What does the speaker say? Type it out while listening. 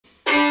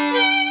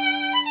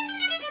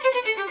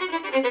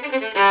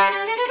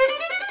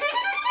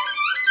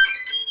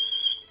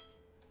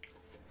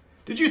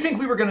Did you think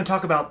we were going to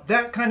talk about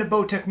that kind of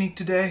bow technique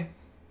today?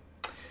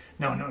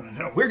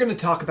 No. We're going to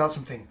talk about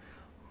something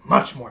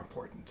much more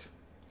important.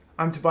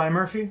 I'm Tobiah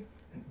Murphy,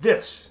 and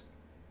this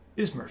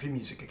is Murphy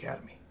Music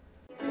Academy.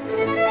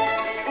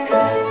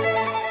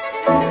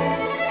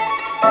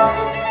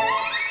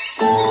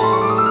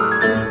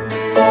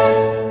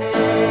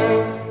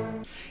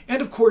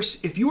 And of course,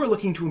 if you are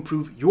looking to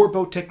improve your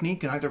bow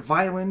technique in either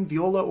violin,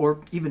 viola,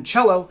 or even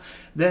cello,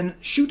 then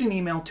shoot an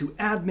email to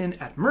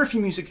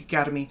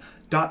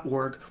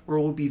admin@murphymusicacademy.org, where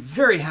we'll be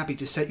very happy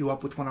to set you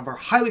up with one of our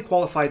highly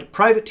qualified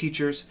private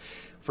teachers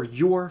for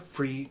your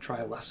free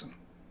trial lesson.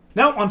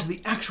 Now onto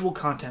the actual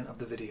content of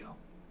the video.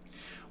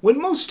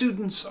 When most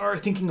students are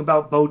thinking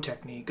about bow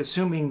technique,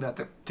 assuming that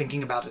they're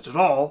thinking about it at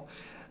all,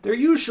 they're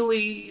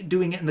usually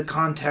doing it in the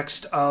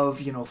context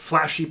of,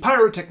 flashy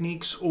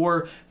pyrotechniques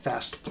or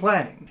fast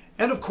playing.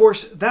 And of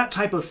course, that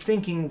type of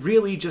thinking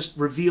really just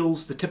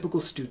reveals the typical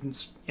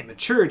student's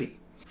immaturity.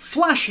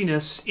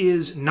 Flashiness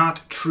is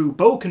not true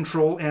bow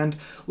control, and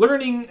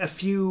learning a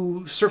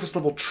few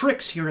surface-level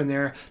tricks here and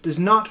there does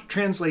not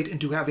translate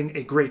into having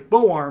a great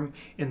bow arm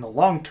in the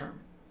long term.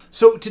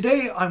 So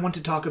today I want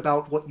to talk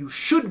about what you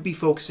should be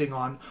focusing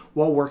on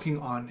while working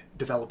on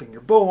developing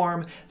your bow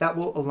arm that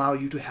will allow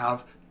you to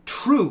have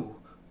true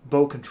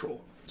bow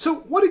control.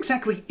 So what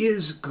exactly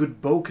is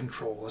good bow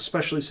control,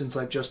 especially since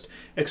I've just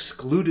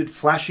excluded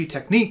flashy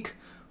technique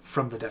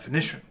from the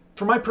definition?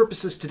 For my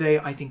purposes today,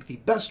 I think the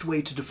best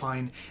way to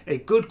define a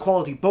good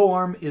quality bow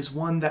arm is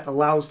one that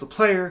allows the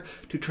player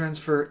to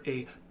transfer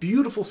a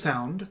beautiful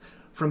sound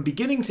from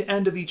beginning to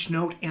end of each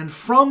note and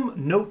from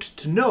note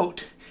to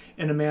note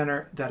in a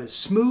manner that is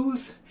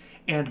smooth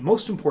and,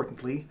 most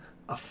importantly,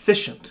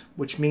 efficient,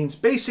 which means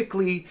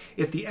basically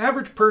if the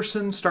average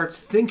person starts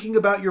thinking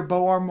about your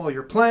bow arm while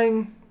you're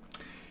playing,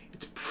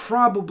 it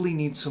probably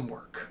needs some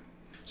work.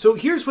 So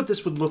here's what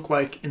this would look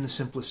like in the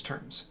simplest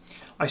terms.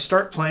 I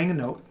start playing a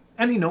note,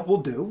 any note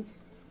will do,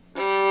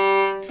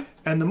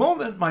 and the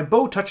moment my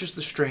bow touches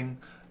the string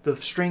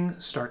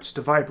starts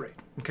to vibrate,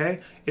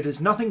 okay? It is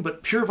nothing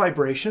but pure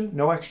vibration,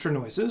 no extra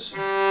noises,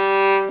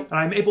 and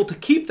I'm able to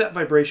keep that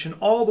vibration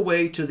all the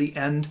way to the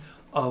end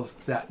of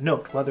that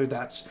note, whether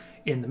that's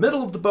in the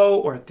middle of the bow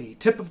or at the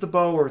tip of the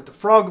bow or at the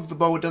frog of the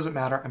bow, it doesn't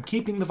matter. I'm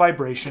keeping the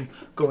vibration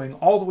going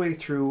all the way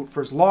through for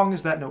as long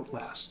as that note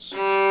lasts.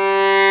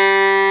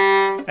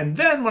 And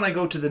then when I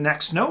go to the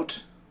next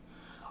note,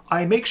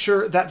 I make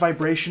sure that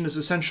vibration is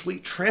essentially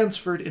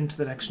transferred into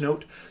the next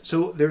note,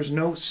 so there's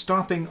no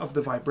stopping of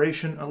the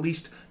vibration, at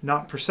least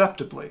not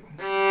perceptibly.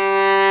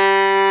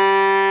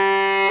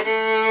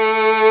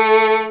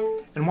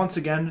 And once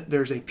again,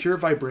 there's a pure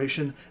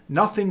vibration,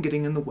 nothing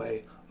getting in the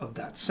way of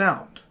that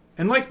sound.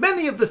 And like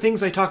many of the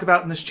things I talk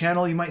about in this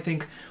channel, you might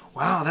think,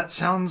 wow, that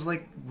sounds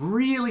like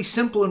really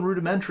simple and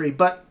rudimentary,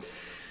 but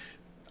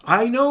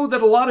I know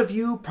that a lot of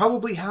you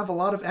probably have a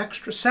lot of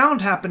extra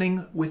sound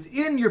happening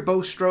within your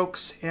bow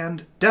strokes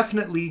and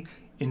definitely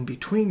in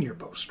between your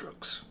bow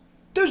strokes.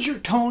 Does your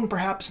tone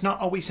perhaps not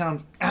always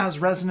sound as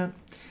resonant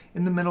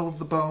in the middle of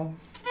the bow?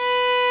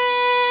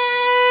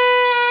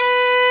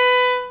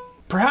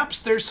 Perhaps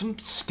there's some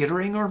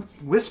skittering or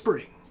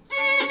whispering.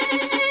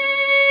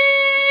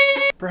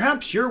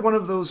 Perhaps you're one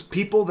of those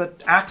people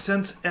that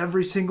accents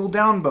every single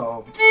down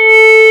bow.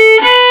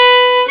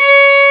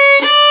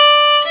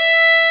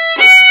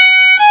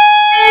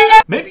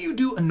 Maybe you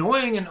do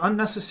annoying and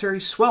unnecessary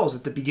swells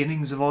at the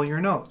beginnings of all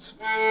your notes.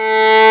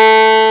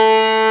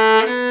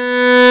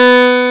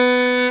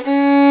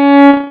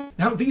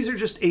 Now, these are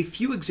just a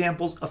few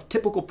examples of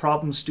typical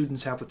problems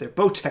students have with their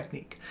bow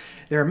technique.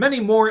 There are many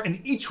more, and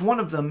each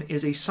one of them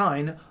is a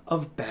sign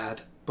of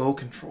bad bow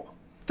control.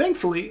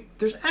 Thankfully,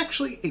 there's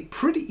actually a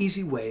pretty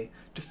easy way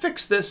to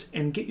fix this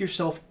and get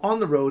yourself on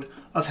the road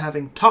of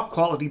having top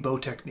quality bow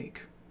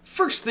technique.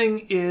 First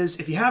thing is,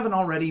 if you haven't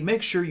already,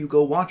 make sure you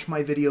go watch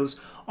my videos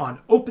on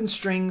open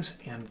strings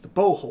and the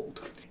bow hold.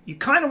 You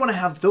kind of want to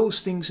have those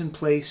things in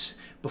place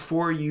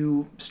before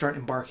you start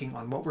embarking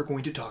on what we're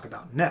going to talk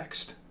about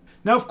next.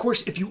 Now, of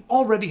course, if you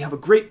already have a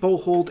great bow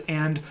hold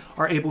and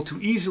are able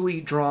to easily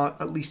draw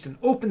at least an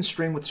open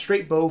string with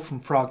straight bow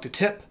from frog to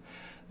tip,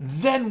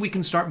 then we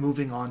can start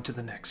moving on to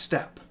the next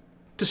step.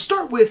 To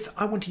start with,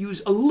 I want to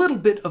use a little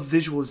bit of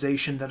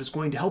visualization that is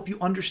going to help you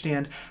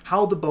understand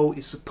how the bow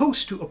is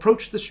supposed to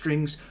approach the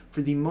strings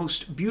for the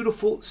most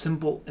beautiful,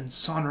 simple, and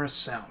sonorous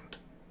sound.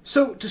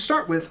 So to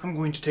start with, I'm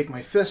going to take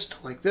my fist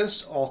like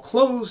this, all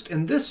closed,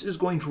 and this is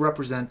going to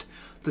represent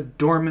the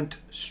dormant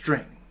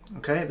string.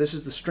 Okay, this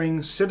is the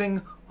string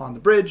sitting on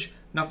the bridge,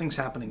 nothing's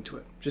happening to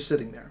it, just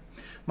sitting there.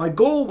 My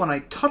goal when I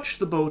touch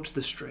the bow to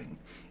the string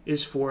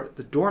is for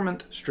the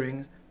dormant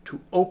string to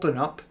open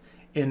up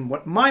in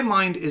what my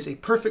mind is a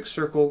perfect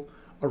circle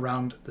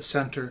around the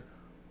center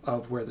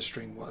of where the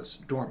string was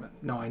dormant.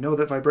 Now I know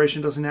that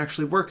vibration doesn't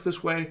actually work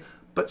this way,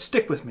 but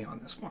stick with me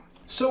on this one.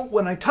 So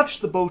when I touch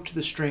the bow to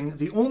the string,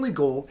 the only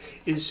goal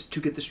is to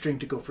get the string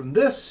to go from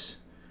this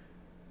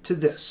to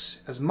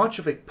this, as much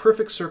of a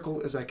perfect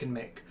circle as I can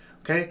make.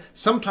 Okay,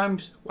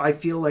 sometimes I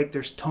feel like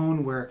there's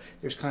tone where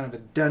there's kind of a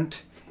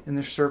dent in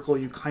the circle.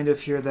 You kind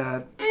of hear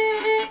that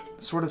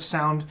sort of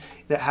sound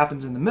that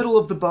happens in the middle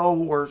of the bow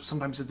or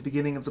sometimes at the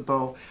beginning of the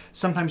bow.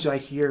 Sometimes I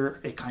hear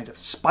a kind of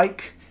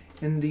spike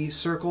in the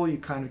circle. You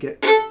kind of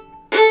get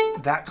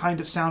that kind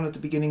of sound at the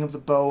beginning of the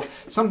bow.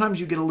 Sometimes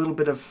you get a little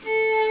bit of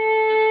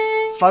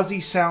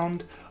fuzzy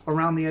sound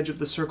around the edge of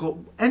the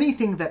circle.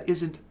 Anything that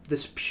isn't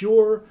this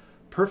pure,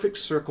 perfect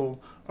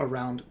circle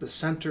around the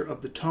center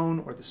of the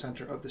tone or the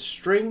center of the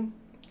string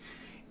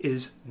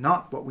is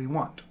not what we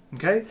want,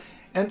 okay?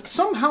 And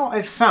somehow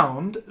I've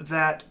found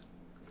that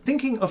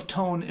thinking of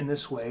tone in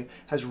this way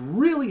has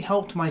really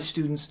helped my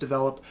students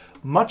develop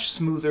much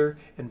smoother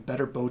and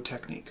better bow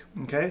technique,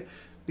 okay?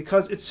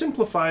 Because it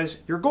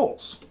simplifies your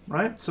goals,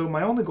 right? So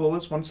my only goal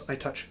is once I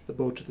touch the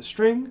bow to the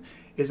string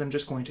is I'm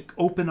just going to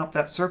open up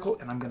that circle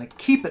and I'm going to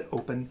keep it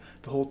open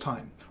the whole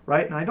time,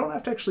 right? And I don't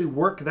have to actually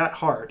work that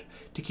hard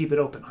to keep it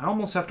open. I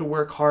almost have to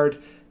work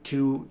hard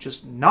to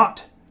just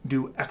not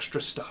do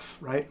extra stuff,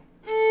 right?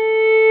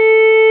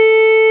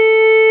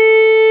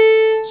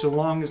 So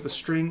long as the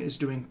string is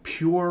doing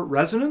pure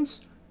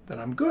resonance, then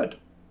I'm good,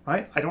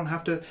 right? I don't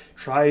have to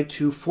try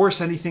to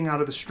force anything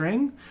out of the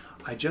string.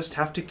 I just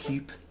have to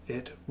keep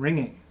it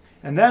ringing.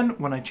 And then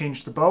when I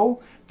change the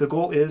bow, the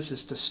goal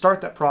is to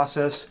start that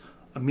process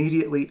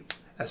immediately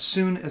as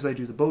soon as I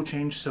do the bow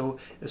change. So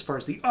as far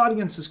as the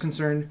audience is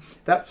concerned,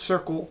 that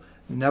circle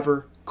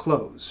never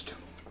closed.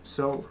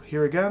 So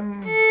here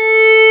again.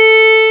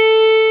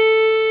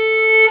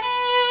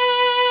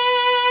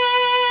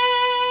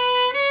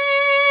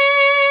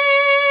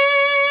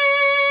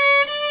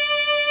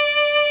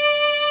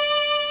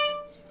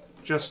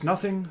 Just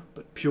nothing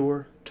but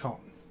pure tone.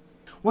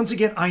 Once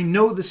again, I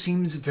know this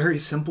seems very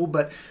simple,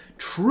 but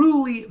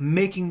truly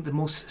making the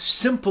most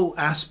simple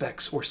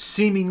aspects or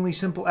seemingly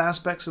simple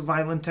aspects of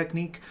violin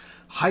technique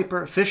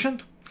hyper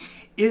efficient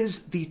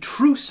is the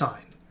true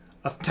sign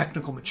of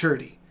technical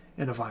maturity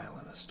in a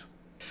violinist.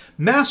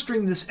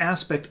 Mastering this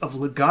aspect of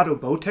legato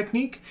bow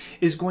technique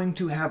is going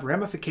to have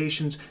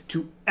ramifications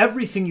to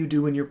everything you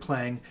do in your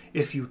playing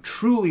if you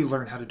truly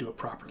learn how to do it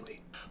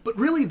properly. But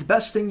really the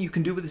best thing you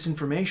can do with this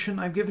information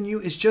I've given you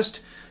is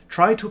just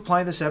try to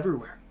apply this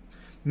everywhere.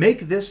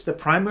 Make this the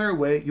primary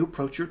way you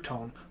approach your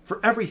tone for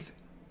everything.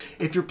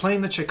 If you're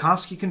playing the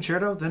Tchaikovsky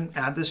concerto, then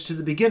add this to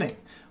the beginning.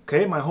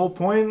 Okay, my whole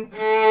point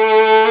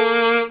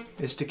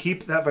is to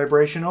keep that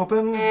vibration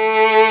open.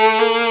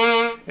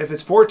 If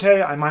it's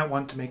forte, I might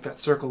want to make that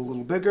circle a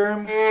little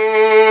bigger.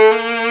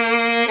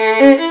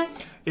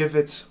 If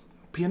it's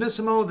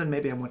pianissimo, then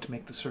maybe I want to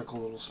make the circle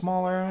a little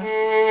smaller.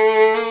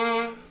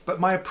 But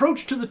my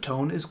approach to the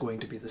tone is going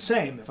to be the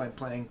same. If I'm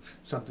playing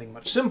something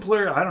much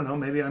simpler, I don't know,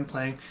 maybe I'm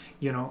playing,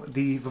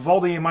 the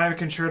Vivaldi A minor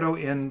concerto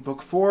in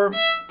Book 4.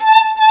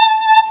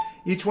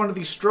 Each one of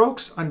these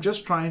strokes, I'm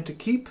just trying to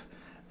keep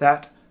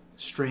that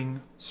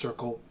string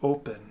circle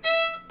open.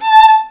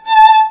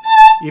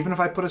 Even if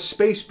I put a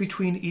space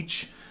between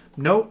each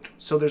note,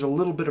 so there's a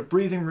little bit of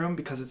breathing room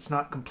because it's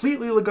not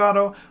completely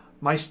legato,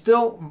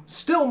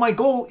 still my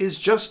goal is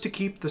just to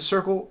keep the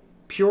circle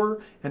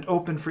pure and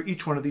open for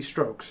each one of these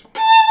strokes.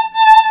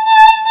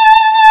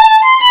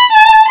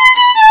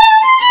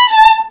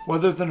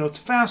 Whether the note's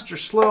fast or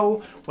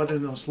slow, whether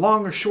the note's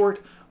long or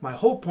short, my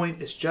whole point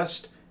is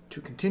just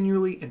to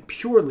continually and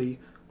purely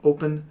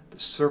open the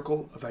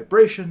circle of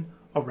vibration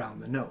around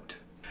the note.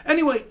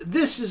 Anyway,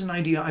 this is an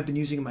idea I've been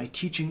using in my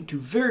teaching to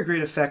very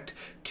great effect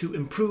to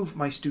improve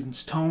my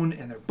students' tone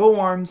and their bow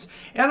arms,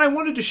 and I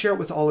wanted to share it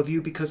with all of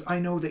you because I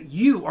know that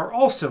you are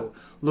also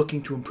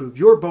looking to improve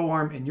your bow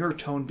arm and your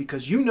tone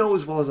because you know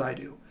as well as I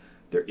do,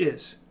 there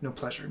is no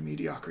pleasure in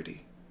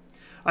mediocrity.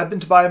 I've been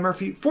Tobiah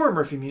Murphy for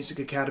Murphy Music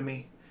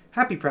Academy.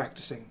 Happy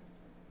practicing,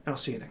 and I'll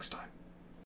see you next time.